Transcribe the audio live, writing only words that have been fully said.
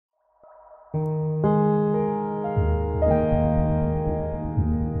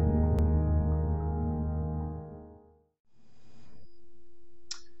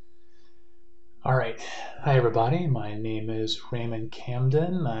everybody, my name is Raymond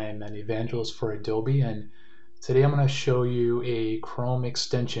Camden. I'm an evangelist for Adobe, and today I'm going to show you a Chrome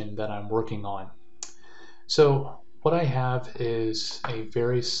extension that I'm working on. So what I have is a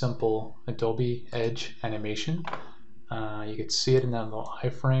very simple Adobe Edge animation. You can see it in that little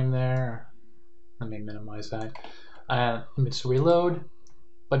iframe there. Let me minimize that. Let me just reload,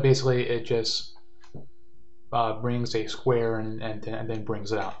 but basically it just brings a square and then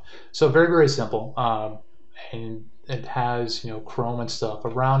brings it out. So very simple, and it has Chrome and stuff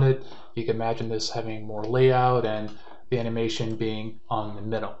around it. You can imagine this having more layout and the animation being on the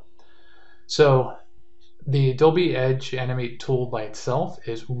middle. So the Adobe Edge Animate tool by itself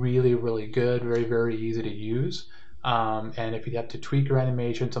is really good, very easy to use. And if you have to tweak your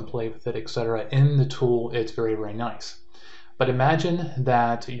animations and play with it, etc., in the tool, it's very nice. But imagine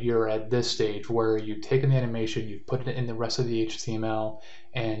that you're at this stage where you've taken the animation, you've put it in the rest of the HTML,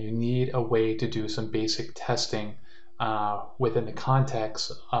 and you need a way to do some basic testing within the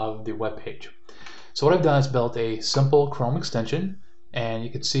context of the web page. So what I've done is built a simple Chrome extension, and you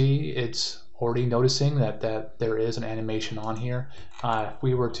can see it's already noticing that there is an animation on here. If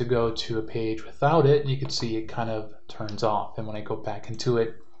we were to go to a page without it, you can see it kind of turns off, and when I go back into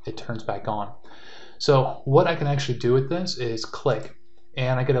it, it turns back on. So what I can actually do with this is click,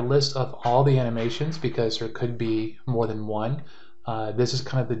 and I get a list of all the animations because there could be more than one. This is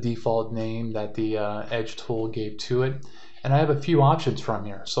kind of the default name that the Edge tool gave to it, and I have a few options from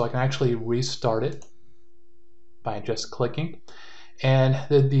here. So I can actually restart it by just clicking, and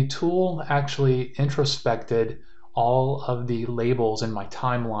the tool actually introspected all of the labels in my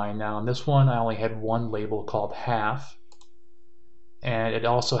timeline. Now in this one I only had one label called half, and it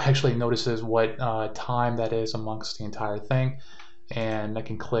also actually notices what time that is amongst the entire thing, and I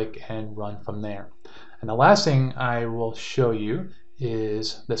can click and run from there. And the last thing I will show you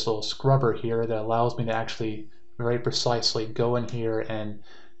is this little scrubber here that allows me to actually very precisely go in here and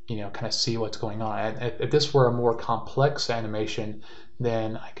kind of see what's going on. And if this were a more complex animation,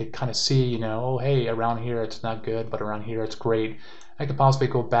 then I could kind of see, oh hey, around here it's not good, but around here it's great. I could possibly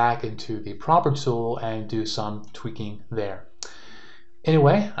go back into the proper tool and do some tweaking there.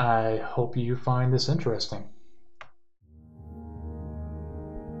 Anyway, I hope you find this interesting.